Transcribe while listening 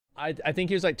I think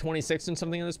he was like 26 and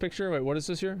something in this picture. Wait, what is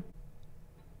this here?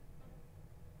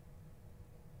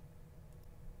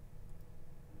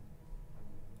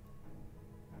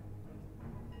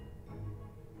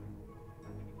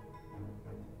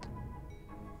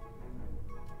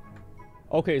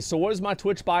 Okay, so what does my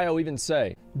Twitch bio even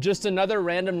say? Just another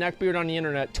random neckbeard on the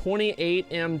internet,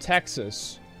 28M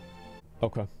Texas.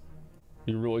 Okay.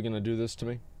 You really gonna do this to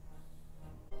me?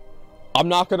 I'm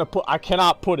not gonna put, I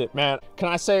cannot put it, man. Can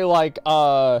I say like,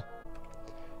 how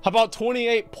about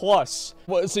 28 plus?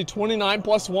 What, is it 29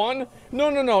 plus 1?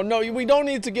 No, we don't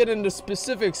need to get into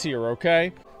specifics here,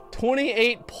 okay?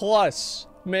 28 plus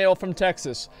male from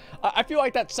Texas. I feel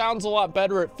like that sounds a lot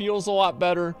better, it feels a lot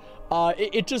better.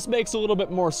 It just makes a little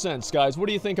bit more sense, guys. What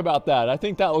do you think about that? I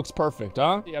think that looks perfect,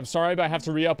 huh? Yeah, I'm sorry, but I have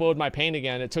to re-upload my paint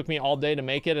again. It took me all day to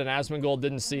make it, and Asmongold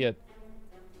didn't see it.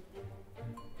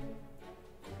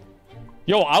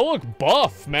 Yo, I look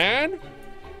buff, man.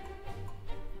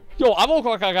 Yo, I look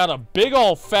like I got a big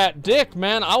old fat dick,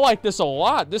 man. I like this a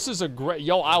lot. This is a great...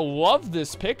 Yo, I love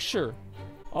this picture.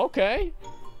 Okay.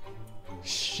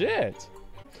 Shit.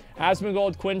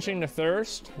 Asmongold quenching the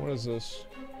thirst. What is this?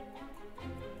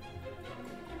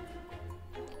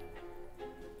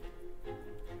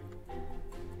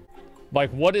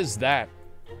 Like, what is that?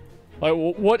 Like,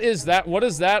 what is that? What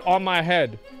is that on my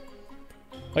head?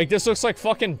 Like, this looks like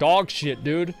fucking dog shit,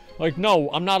 dude. Like, no,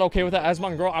 I'm not okay with that.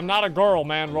 Asmon girl, I'm not a girl,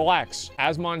 man. Relax.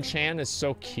 Asmon Chan is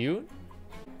so cute.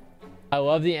 I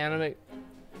love the anime.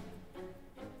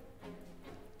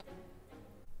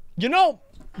 You know,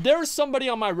 there's somebody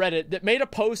on my Reddit that made a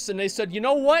post and they said, you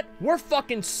know what? We're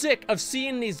fucking sick of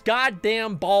seeing these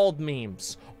goddamn bald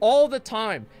memes all the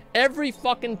time. Every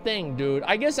fucking thing, dude.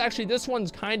 I guess actually this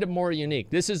one's kind of more unique.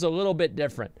 This is a little bit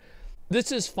different.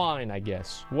 This is fine, I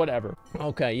guess. Whatever.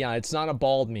 Okay, yeah, it's not a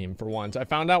bald meme for once. I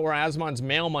found out where Asmon's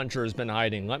male muncher has been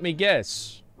hiding. Let me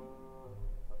guess.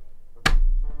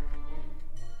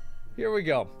 Here we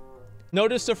go.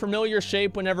 Notice a familiar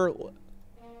shape whenever...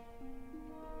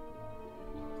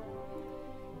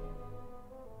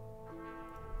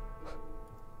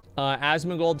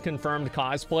 Asmongold confirmed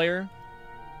cosplayer.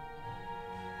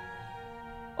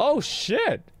 Oh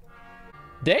shit.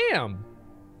 Damn.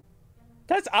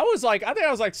 That's, I think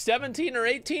I was like 17 or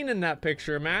 18 in that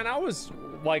picture, man. I was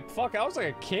like, fuck, I was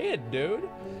like a kid, dude.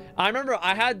 I remember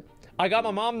I got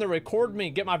my mom to record me,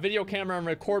 get my video camera and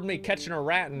record me catching a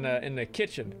rat in the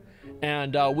kitchen.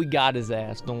 And we got his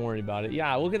ass, don't worry about it.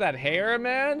 Yeah, look at that hair,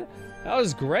 man. That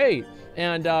was great.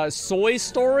 And Soy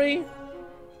Story.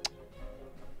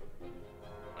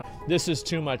 This is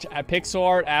too much. Pixel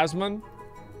art, Asmon.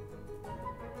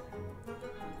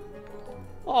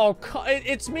 Oh,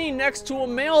 it's me next to a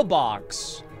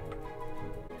mailbox.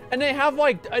 And they have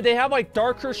like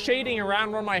darker shading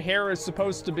around where my hair is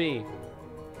supposed to be.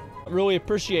 I really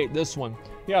appreciate this one.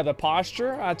 Yeah, the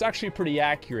posture, it's actually pretty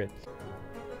accurate.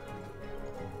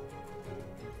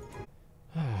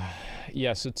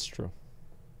 Yes, it's true.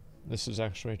 This is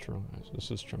actually true, guys.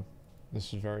 This is true.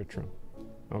 This is very true.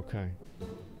 Okay.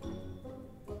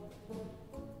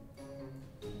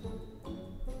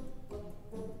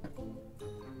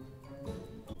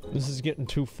 This is getting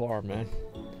too far, man.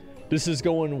 This is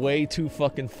going way too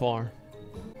fucking far.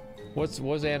 What's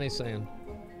Annie saying?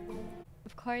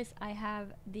 Of course, I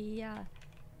have the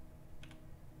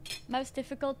most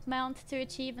difficult mount to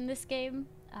achieve in this game.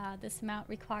 This mount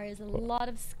requires a lot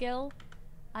of skill.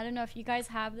 I don't know if you guys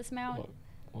have this mount,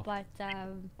 but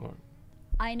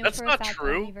I know for a fact that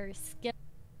I'm very skilled.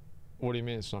 What do you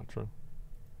mean it's not true?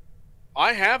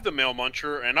 I have the male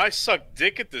muncher, and I suck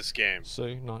dick at this game.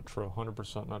 See, not true.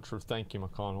 100% not true. Thank you,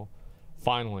 Mcconnell.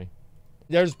 Finally.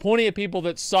 There's plenty of people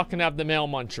that suck and have the male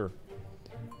muncher.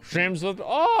 Shames with,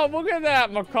 oh, look at that,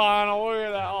 McConnell. Look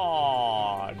at that.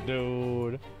 Oh,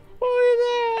 dude. Look at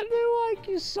that. They like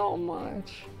you so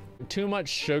much. Too much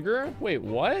sugar? Wait,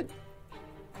 what?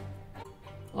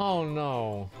 Oh,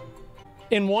 no.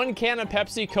 In 1 can of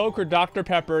Pepsi, Coke, or Dr.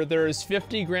 Pepper, there is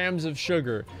 50 grams of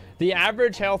sugar. The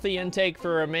average healthy intake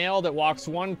for a male that walks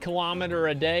 1 kilometer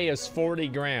a day is 40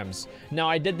 grams. Now,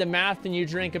 I did the math and you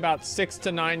drink about 6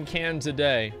 to 9 cans a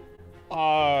day.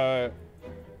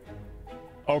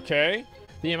 Okay.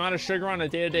 The amount of sugar on a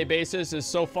day-to-day basis is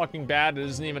so fucking bad it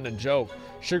isn't even a joke.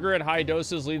 Sugar at high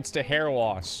doses leads to hair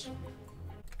loss.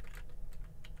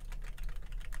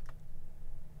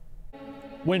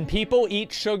 When people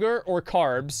eat sugar or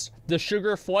carbs, the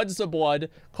sugar floods the blood,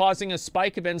 causing a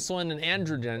spike of insulin and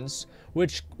androgens,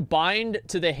 which bind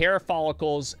to the hair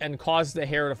follicles and cause the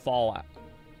hair to fall out.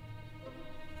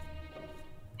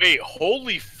 Wait,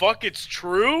 holy fuck, it's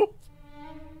true?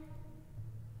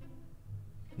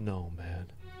 No, man.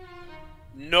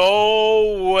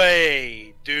 No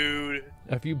way, dude.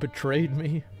 Have you betrayed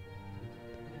me?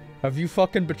 Have you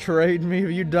fucking betrayed me?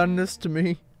 Have you done this to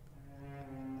me?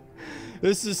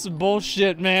 This is some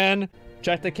bullshit, man.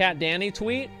 Check the CatDany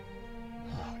tweet.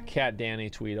 Oh,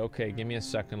 CatDany tweet. Okay, give me a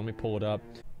second. Let me pull it up.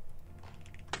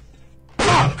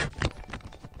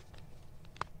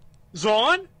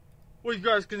 Zon? Well, you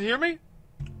guys can hear me?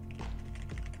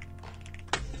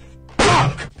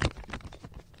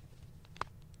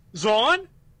 Zon?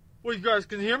 Well, you guys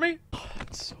can hear me?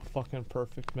 That's so fucking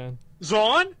perfect, man.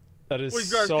 Zon? That is well,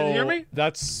 you guys so... can hear me?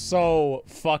 That's so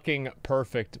fucking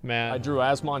perfect, man. I drew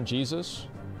Asmon Jesus.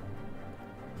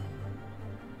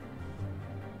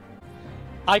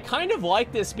 I kind of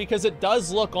like this because it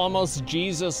does look almost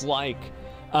Jesus-like.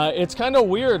 It's kind of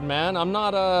weird, man. I'm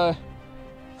not,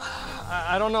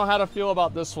 I don't know how to feel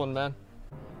about this one, man.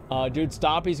 Dude,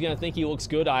 stop. He's gonna think he looks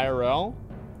good IRL.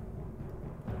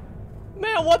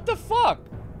 Man, what the fuck?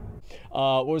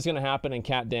 What was gonna happen in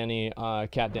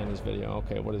CatDany's video?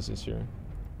 Okay, what is this here?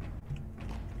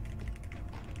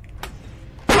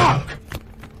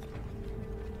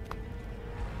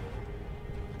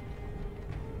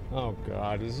 Oh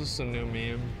god, is this a new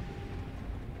meme?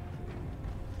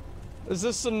 Is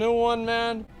this a new one,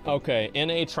 man? Okay,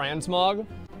 NA transmog.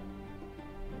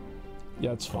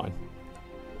 Yeah, it's fine.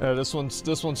 Yeah, this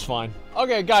one's fine.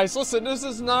 Okay, guys, listen, this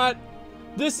is not...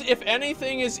 This, if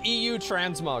anything, is EU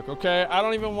transmog, okay? I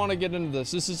don't even want to get into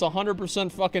this. This is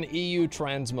 100% fucking EU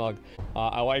transmog.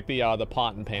 I like the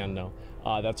pot and pan, though.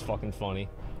 That's fucking funny.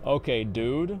 Okay,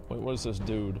 dude. Wait, what is this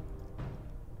dude?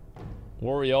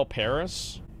 L'Oreal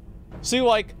Paris? See,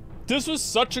 like, this was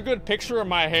such a good picture of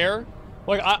my hair.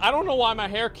 Like, I don't know why my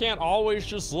hair can't always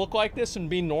just look like this and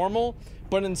be normal,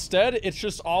 but instead, it's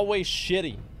just always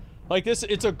shitty. Like, this,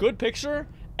 it's a good picture,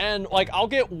 and, like, I'll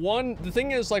get one... The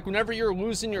thing is, like, whenever you're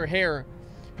losing your hair,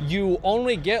 you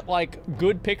only get, like,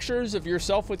 good pictures of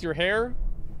yourself with your hair.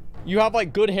 You have,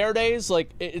 like, good hair days.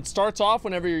 Like, it starts off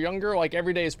whenever you're younger, like,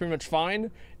 every day is pretty much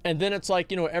fine. And then it's like,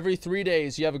 you know, every 3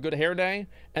 days you have a good hair day.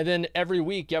 And then every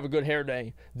week you have a good hair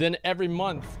day. Then every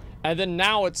month. And then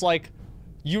now it's like,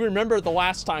 you remember the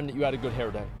last time that you had a good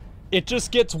hair day. It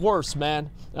just gets worse, man.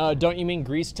 Don't you mean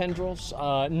grease tendrils?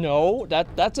 No,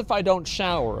 that's if I don't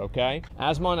shower, okay?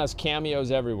 Asmon has cameos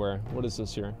everywhere. What is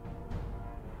this here?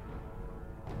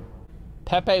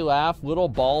 Pepe laugh. Little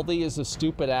Baldy is a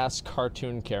stupid-ass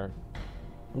cartoon character.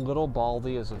 Little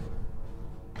Baldy is a...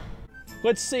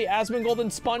 Let's see, Asmongold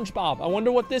and SpongeBob. I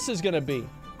wonder what this is gonna be.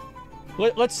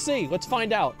 Let's see, let's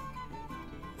find out.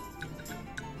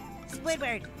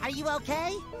 Squidward, are you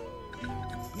okay?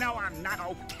 No, I'm not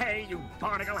okay, you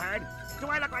barnacle head. Do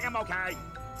I look like I'm okay?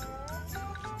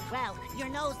 Well, your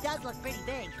nose does look pretty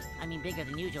big. I mean, bigger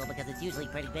than usual because it's usually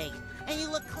pretty big. And you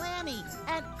look clammy.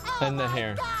 And oh and the my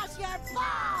hair. gosh, you're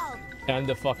bald! And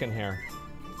the fucking hair.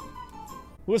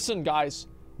 Listen, guys.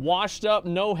 Washed up,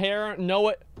 no hair, no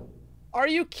it. Are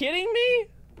you kidding me?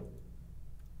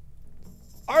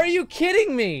 Are you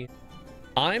kidding me?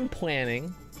 I'm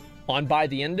planning on by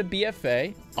the end of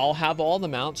BFA, I'll have all the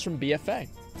mounts from BFA.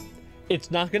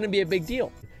 It's not gonna be a big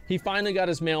deal. He finally got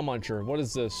his mail muncher. What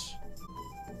is this?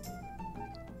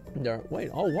 There, wait,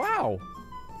 oh wow.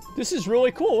 This is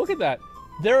really cool, look at that.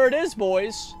 There it is,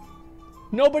 boys.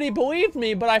 Nobody believed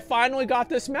me, but I finally got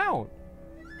this mount.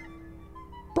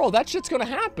 Bro, that shit's gonna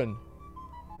happen.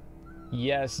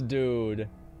 Yes, dude.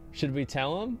 Should we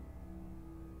tell him?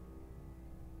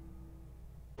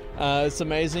 It's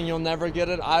amazing you'll never get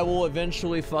it. I will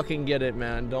eventually fucking get it,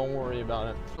 man. Don't worry about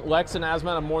it. Lex and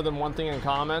Asmon have more than one thing in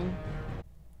common.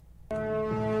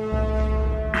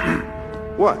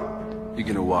 What? You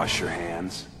gonna wash your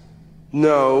hands?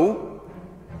 No.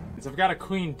 I've got a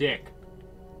clean dick.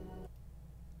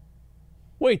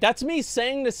 Wait, that's me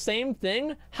saying the same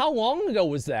thing? How long ago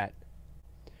was that?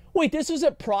 Wait, this was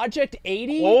at Project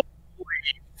 80? Holy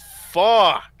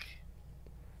fuck.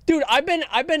 Dude, I've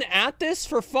been at this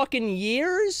for fucking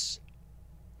years?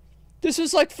 This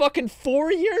was like fucking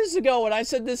 4 years ago and I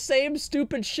said the same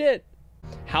stupid shit.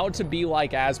 How to be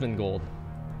like Asmongold.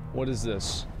 What is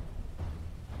this?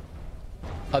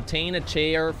 Obtain a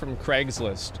chair from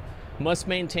Craigslist. Must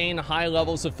maintain high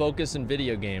levels of focus in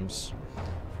video games.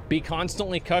 Be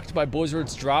constantly cucked by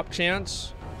Blizzard's drop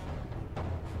chance.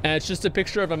 And it's just a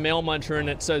picture of a mail muncher and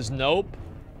it says nope.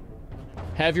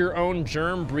 Have your own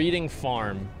germ breeding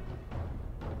farm.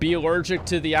 Be allergic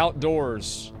to the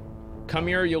outdoors. Come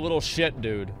here, you little shit,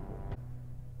 dude.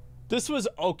 This was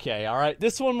okay, alright?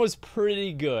 This one was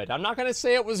pretty good. I'm not gonna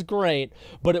say it was great,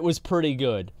 but it was pretty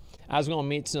good. Asmongold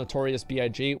meets Notorious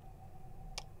B.I.G.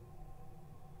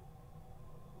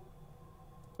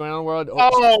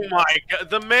 Oh my god,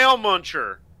 the mail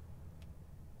muncher.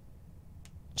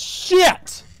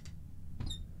 Shit!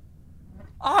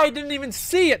 I didn't even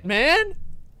see it, man.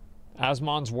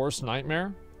 Asmon's worst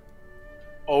nightmare?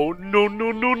 Oh, no,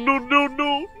 no, no, no, no,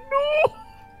 no, no.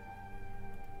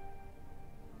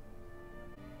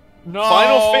 No.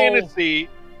 Final Fantasy.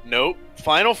 Nope.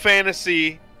 Final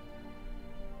Fantasy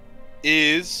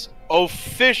is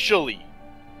officially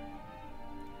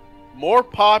more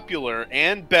popular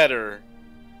and better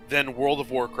than World of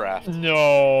Warcraft.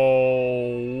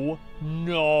 No.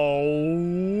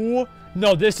 No.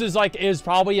 No, this is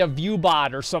probably a view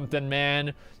bot or something,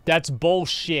 man. That's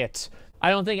bullshit. I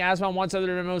don't think Asmon wants other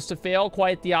MMOs to fail.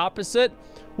 Quite the opposite.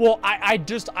 Well,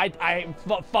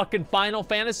 fucking Final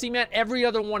Fantasy, man. Every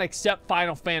other one except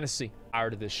Final Fantasy.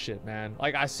 Tired of this shit, man.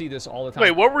 Like, I see this all the time.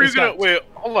 Wait, what were you gonna... Wait,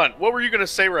 hold on. What were you gonna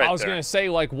say right there? I was gonna say,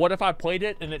 like, what if I played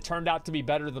it and it turned out to be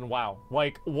better than WoW?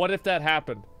 Like, what if that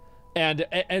happened? And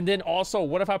then also,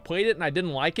 what if I played it and I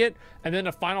didn't like it, and then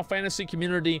the Final Fantasy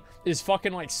community is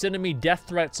fucking like sending me death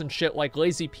threats and shit like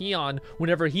Lazy Peon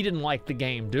whenever he didn't like the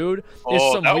game, dude.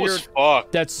 Oh, that was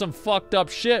fucked. That's some fucked up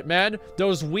shit, man.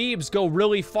 Those weebs go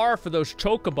really far for those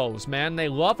chocobos, man. They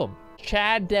love them.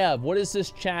 Chad Dev, what is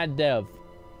this Chad Dev?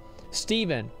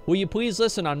 Steven, will you please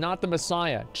listen? I'm not the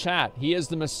Messiah. Chat, he is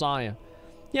the Messiah.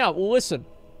 Yeah, well, listen.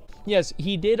 Yes,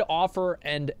 he did offer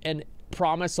and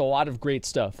promise a lot of great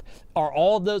stuff. Are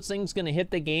all of those things going to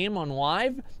hit the game on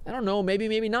live? I don't know,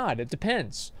 maybe not. It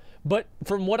depends. But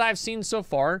from what I've seen so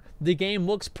far, the game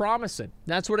looks promising.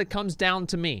 That's what it comes down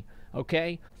to me,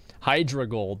 okay? Hydra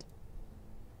Gold.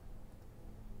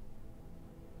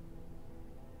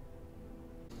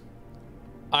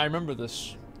 I remember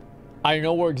this. I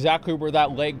know exactly where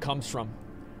that leg comes from.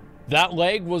 That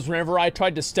leg was whenever I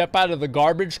tried to step out of the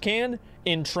garbage can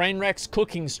in Trainwreck's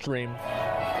cooking stream.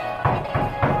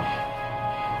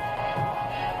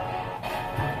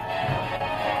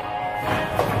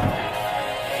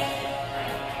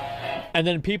 And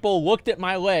then people looked at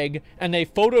my leg and they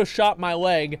photoshopped my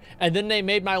leg, and then they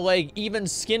made my leg even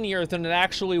skinnier than it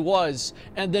actually was.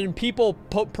 And then people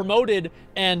promoted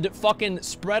and fucking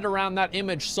spread around that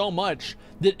image so much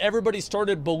that everybody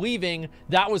started believing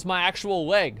that was my actual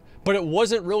leg. But it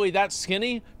wasn't really that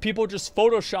skinny. People just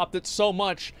photoshopped it so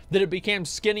much that it became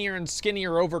skinnier and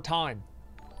skinnier over time.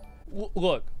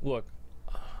 Look.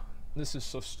 This is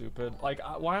so stupid. Like,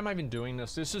 why am I even doing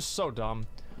this? This is so dumb.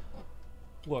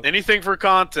 Look. Anything for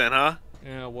content, huh?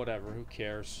 Yeah, whatever. Who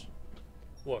cares?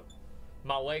 Look,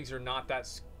 my legs are not that...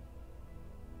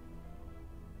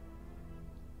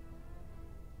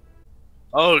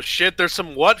 Oh, shit. There's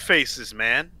some what faces,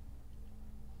 man.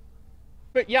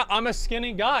 But yeah, I'm a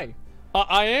skinny guy.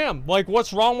 I am. Like,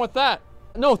 what's wrong with that?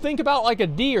 No, think about like a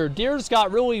deer. Deer's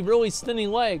got really, really skinny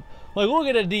leg. Like, look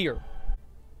at a deer.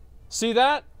 See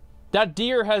that? That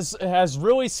deer has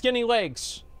really skinny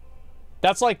legs.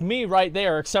 That's like me right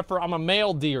there, except for I'm a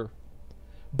male deer.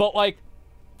 But like,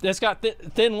 it's got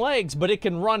thin legs, but it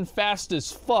can run fast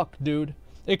as fuck, dude.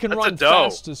 It can run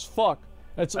fast as fuck.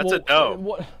 That's a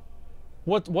doe.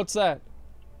 What's that?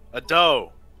 A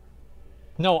doe.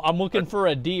 No, I'm looking for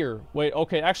a deer. Wait,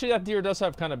 okay, actually that deer does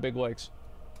have kind of big legs.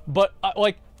 But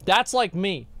like, that's like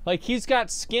me. Like, he's got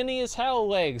skinny as hell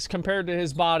legs compared to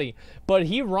his body, but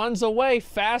he runs away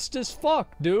fast as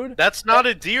fuck, dude. That's not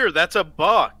a deer, that's a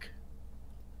buck.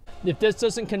 If this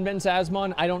doesn't convince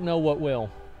Asmon, I don't know what will.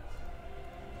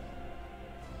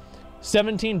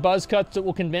 17 buzz cuts that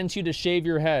will convince you to shave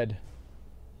your head.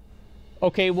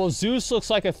 Okay, well, Zeus looks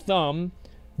like a thumb.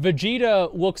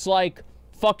 Vegeta looks like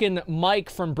fucking Mike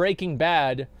from Breaking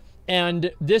Bad.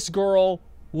 And this girl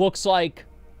looks like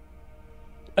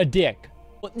a dick.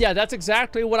 Yeah, that's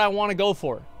exactly what I want to go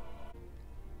for.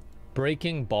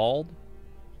 Breaking Bald?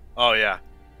 Oh, yeah.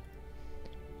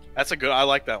 That's a good... I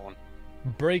like that one.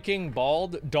 Breaking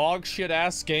Bald? Dog shit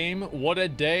ass game? What a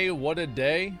day, what a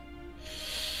day.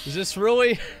 Is this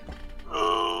really...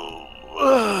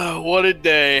 What a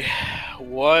day.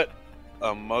 What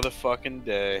a motherfucking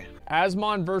day.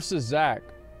 Asmon versus Zach.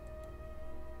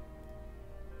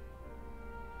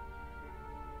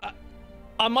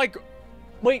 I'm like...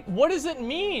 Wait, what does it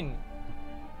mean?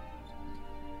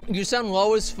 You sound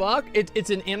low as fuck? It's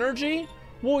an energy?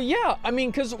 Well, yeah. I mean,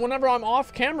 because whenever I'm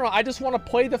off camera, I just want to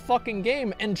play the fucking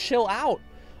game and chill out.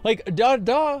 Like,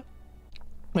 duh.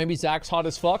 Maybe Zach's hot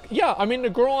as fuck. Yeah, I mean, the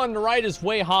girl on the right is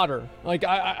way hotter. Like,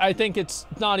 I think it's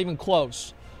not even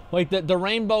close. Like, the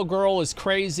rainbow girl is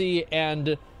crazy,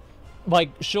 and, like,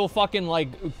 she'll fucking,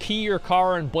 like, key your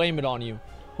car and blame it on you.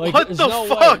 Like, what the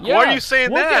fuck? Yeah. Why are you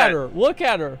saying that? Look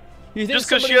at her. You think just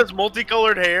because she has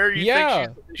multicolored hair, you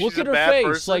think she's look a at her bad face.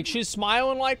 person? Like, she's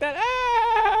smiling like that.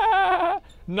 Ah!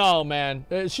 No, man.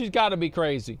 She's got to be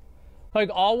crazy. Like,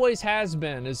 always has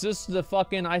been. Is this the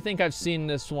fucking... I think I've seen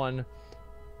this one.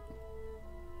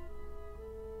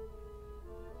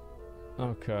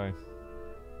 Okay.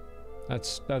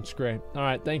 That's great. All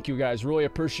right, thank you, guys. Really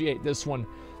appreciate this one.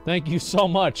 Thank you so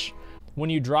much. When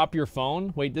you drop your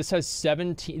phone... Wait, this has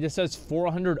 17... This has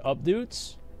 400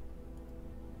 upvotes?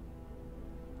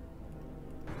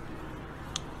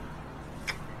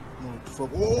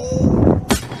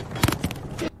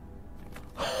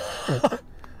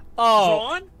 Oh.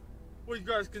 John? Well, you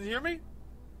guys can hear me?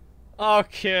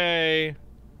 Okay.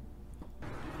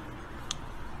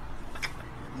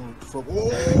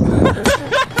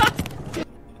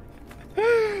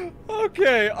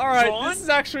 Okay, alright, John? this is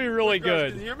actually really You guys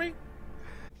good. can hear me?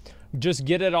 Just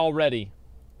get it already.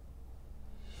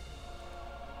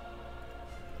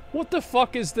 What the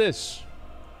fuck is this?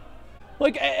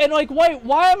 Like, and like,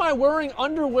 why am I wearing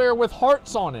underwear with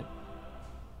hearts on it?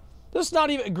 This is not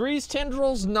even grease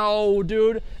tendrils? No,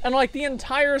 dude. And like the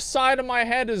entire side of my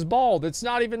head is bald. It's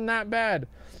not even that bad.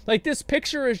 Like this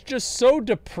picture is just so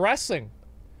depressing.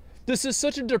 This is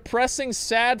such a depressing,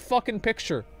 sad fucking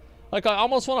picture. Like I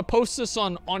almost want to post this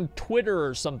on Twitter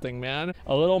or something, man.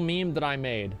 A little meme that I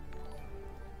made.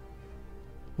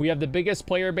 We have the biggest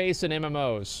player base in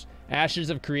MMOs. Ashes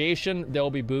of Creation, there'll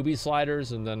be booby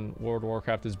sliders, and then World of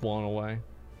Warcraft is blown away.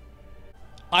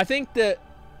 I think that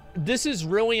this is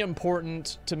really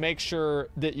important to make sure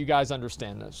that you guys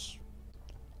understand this.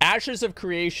 Ashes of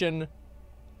Creation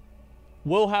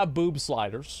will have boob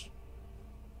sliders,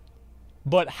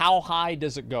 but how high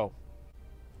does it go?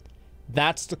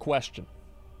 That's the question.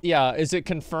 Yeah, is it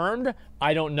confirmed?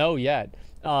 I don't know yet.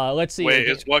 Let's see. Wait,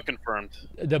 is what confirmed?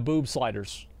 The boob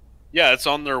sliders. Yeah, it's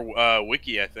on their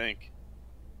wiki, I think.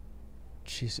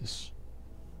 Jesus.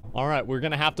 All right, we're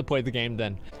gonna have to play the game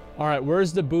then. All right,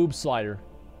 where's the boob slider?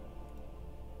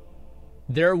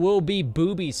 There will be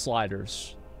booby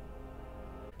sliders.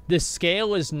 The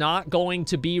scale is not going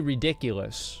to be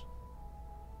ridiculous.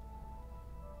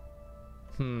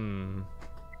 Well,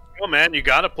 man, you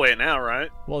gotta play it now, right?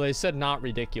 Well, they said not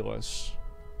ridiculous.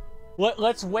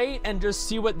 Let's wait and just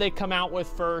see what they come out with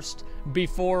first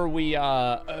before we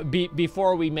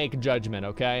before we make judgment,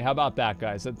 okay? How about that,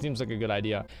 guys? That seems like a good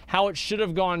idea. How it should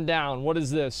have gone down. What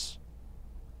is this?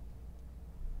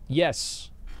 Yes.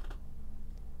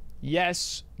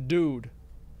 Yes, dude.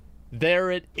 There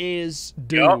it is,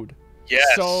 dude. Yep.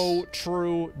 Yes. So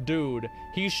true, dude.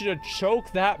 He should have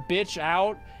choked that bitch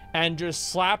out and just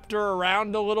slapped her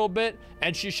around a little bit,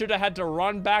 and she should have had to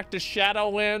run back to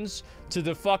Shadowlands to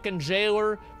the fucking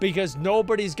jailer because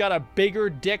nobody's got a bigger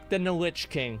dick than the Lich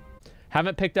King.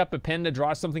 Haven't picked up a pen to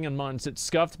draw something in months. It's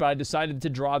scuffed, but I decided to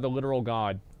draw the literal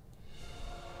god.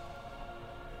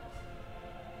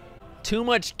 Too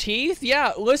much teeth?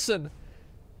 Yeah, listen.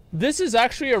 This is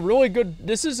actually a really good...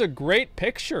 This is a great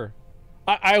picture.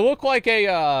 I look like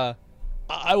a...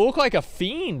 I look like a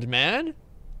fiend, man.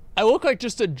 I look like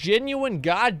just a genuine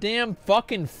goddamn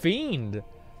fucking fiend.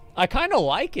 I kind of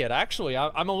like it, actually.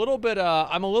 I'm a little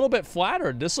bit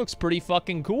flattered. This looks pretty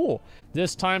fucking cool.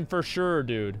 This time for sure,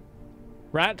 dude.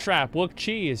 Rat trap, look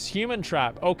cheese, human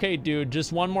trap. Okay, dude,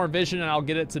 just one more vision and I'll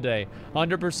get it today.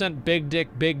 100% big dick,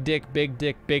 big dick, big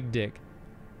dick, big dick.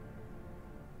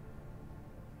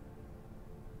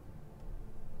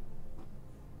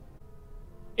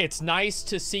 It's nice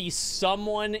to see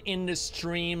someone in the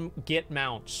stream get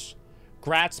mounts.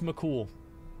 Grats McCool.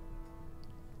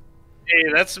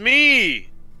 Hey, that's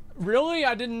me. Really?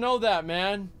 I didn't know that,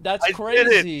 man. That's I crazy.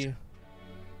 did it.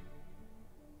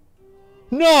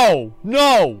 No!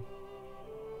 No!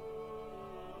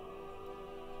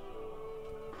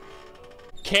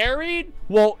 Carried?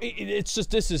 Well, it's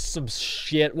just, this is some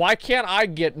shit. Why can't I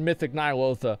get Mythic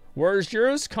Nihilotha? Where's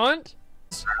yours, cunt?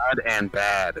 Mad and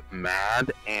bad.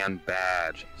 Mad and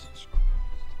bad.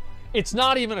 It's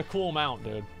not even a cool mount,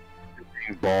 dude.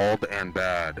 Being bald and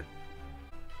bad.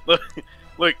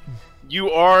 Look, you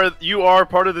are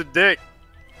part of the dick.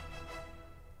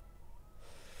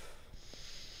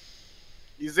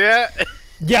 You see that?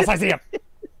 Yes, I see him.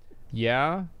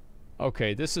 Yeah?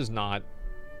 Okay, this is not...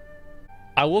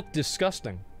 I look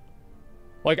disgusting.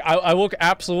 Like, I look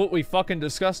absolutely fucking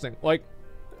disgusting. Like,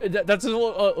 that's a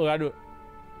little... I do it.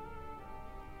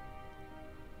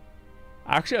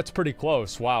 Actually, that's pretty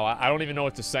close. Wow, I don't even know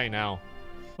what to say now.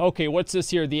 Okay, what's this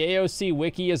here? The AOC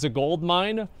wiki is a gold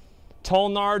mine.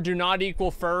 Tolnar do not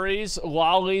equal furries.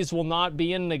 Lollies will not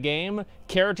be in the game.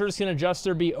 Characters can adjust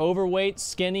or be overweight,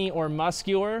 skinny, or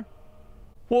muscular.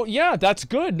 Well, yeah, that's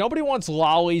good. Nobody wants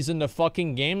lollies in the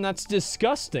fucking game. That's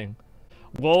disgusting.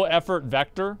 Low effort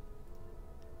vector.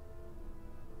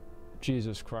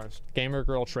 Jesus Christ. Gamer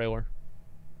Girl trailer.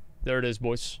 There it is,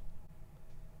 boys.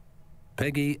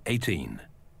 Peggy 18.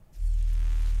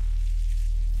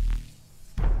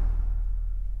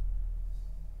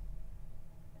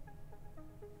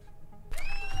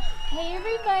 Hey,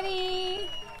 everybody.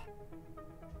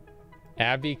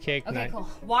 Abby Cake Okay, Night. cool.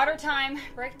 Water time.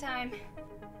 Break time.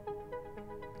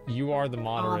 You are the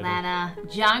moderator. All that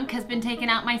junk has been taken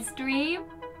out my stream.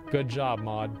 Good job,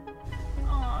 Mod.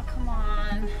 Oh, come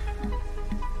on.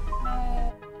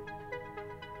 No.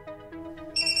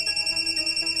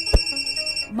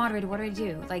 Moderator, what do I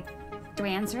do? Like, do I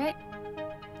answer it?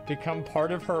 Become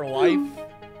part of her life?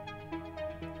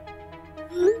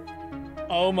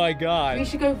 Oh my god. We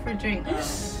should go for a drink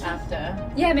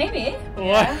after. Yeah, maybe. What?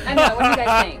 Yeah. I know. What do you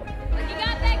guys think? You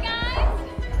got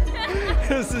that, guys?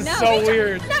 This is No, so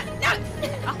weird. No.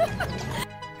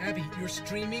 Abby, you're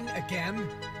streaming again?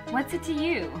 What's it to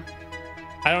you?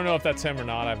 I don't know if that's him or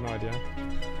not. I have no idea.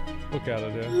 Look at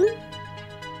it, dude.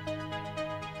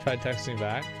 Try texting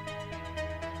back.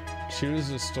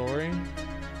 Choose a story.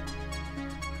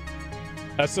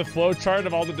 That's the flow chart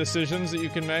of all the decisions that you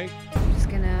can make. I'm just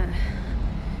gonna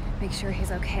make sure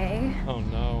he's okay. Oh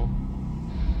no.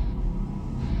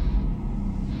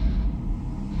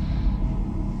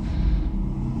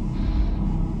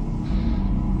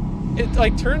 It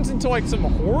like turns into like some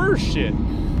horror shit.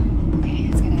 Okay,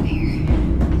 let's get out of here.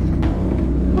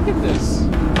 Look at this. Oh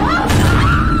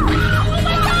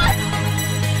my god!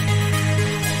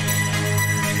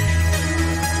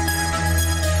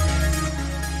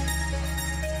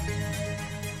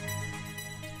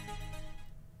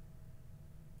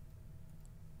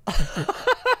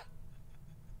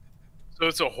 So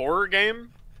it's a horror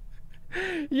game?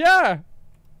 Yeah.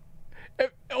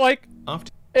 Like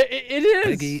it is.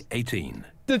 Peggy 18.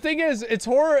 The thing is, it's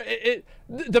horror.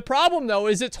 The problem though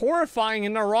is it's horrifying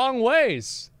in the wrong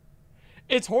ways.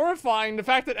 It's horrifying the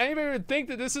fact that anybody would think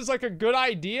that this is like a good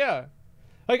idea.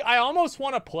 Like I almost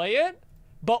want to play it,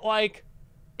 but like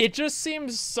it just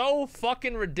seems so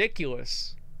fucking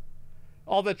ridiculous.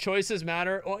 All the choices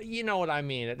matter. Well, you know what I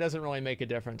mean. It doesn't really make a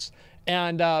difference.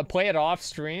 And play it off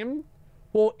stream.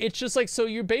 Well, it's just like, so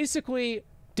you're basically,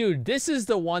 dude, this is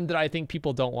the one that I think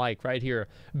people don't like right here.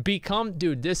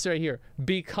 Dude, this right here.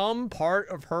 Become part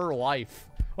of her life.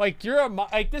 Like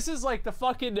like this is like the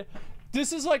fucking,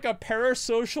 this is like a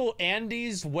parasocial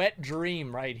Andy's wet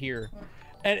dream right here.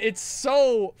 And it's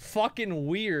so fucking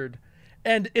weird.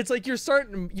 And it's like you're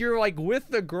like with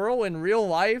the girl in real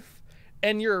life.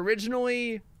 And you're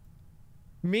originally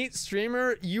meet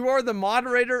streamer, you are the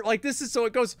moderator. Like this is, so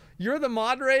it goes, you're the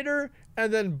moderator,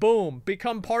 and then boom,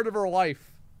 become part of her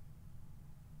life.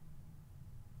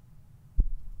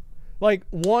 Like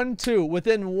 1, 2,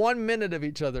 within 1 minute of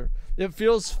each other. It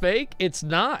feels fake, it's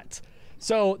not.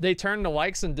 So they turn the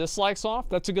likes and dislikes off.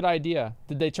 That's a good idea.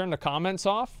 Did they turn the comments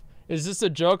off? Is this a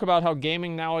joke about how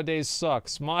gaming nowadays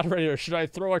sucks? Moderator, should I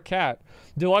throw a cat?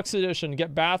 Deluxe edition,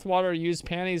 get bathwater, use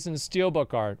panties, and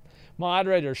steelbook art.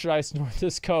 Moderator, should I snort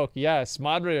this coke? Yes.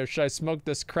 Moderator, should I smoke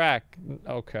this crack?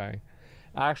 Okay.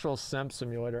 Actual simp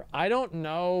simulator. I don't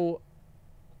know.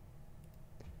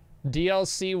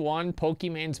 DLC 1,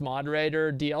 Pokemon's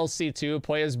moderator. DLC 2,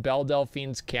 play as Belle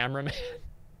Delphine's cameraman.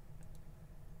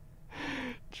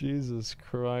 Jesus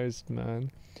Christ, man.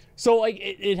 So like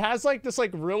it has like this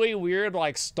like really weird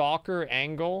like stalker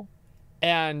angle,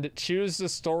 and choose the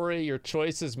story, your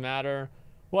choices matter.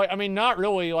 Well, I mean, not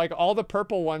really. Like all the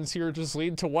purple ones here just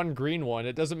lead to one green one.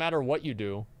 It doesn't matter what you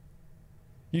do.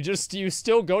 You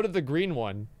still go to the green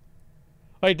one.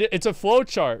 Like it's a flow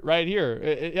chart right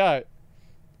here. Yeah.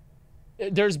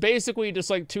 There's basically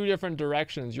just like 2 different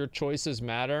directions. Your choices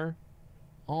matter.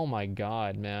 Oh my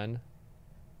God, man.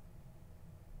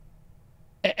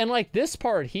 And like this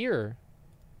part here,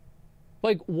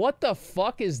 like what the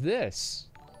fuck is this?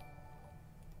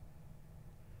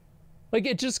 Like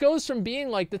it just goes from being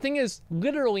like, the thing is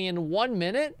literally in 1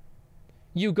 minute,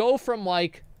 you go from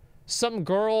like some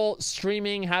girl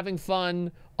streaming, having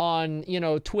fun on, you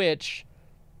know, Twitch,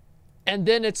 and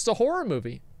then it's the horror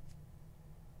movie.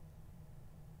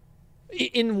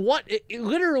 In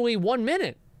literally 1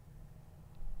 minute.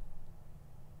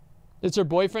 Is her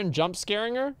boyfriend jump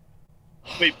scaring her?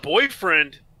 Wait,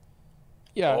 boyfriend?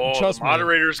 Yeah, oh, trust the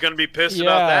moderator's gonna be pissed me.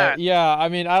 about that. Yeah, I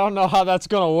mean, I don't know how that's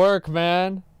gonna work,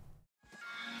 man.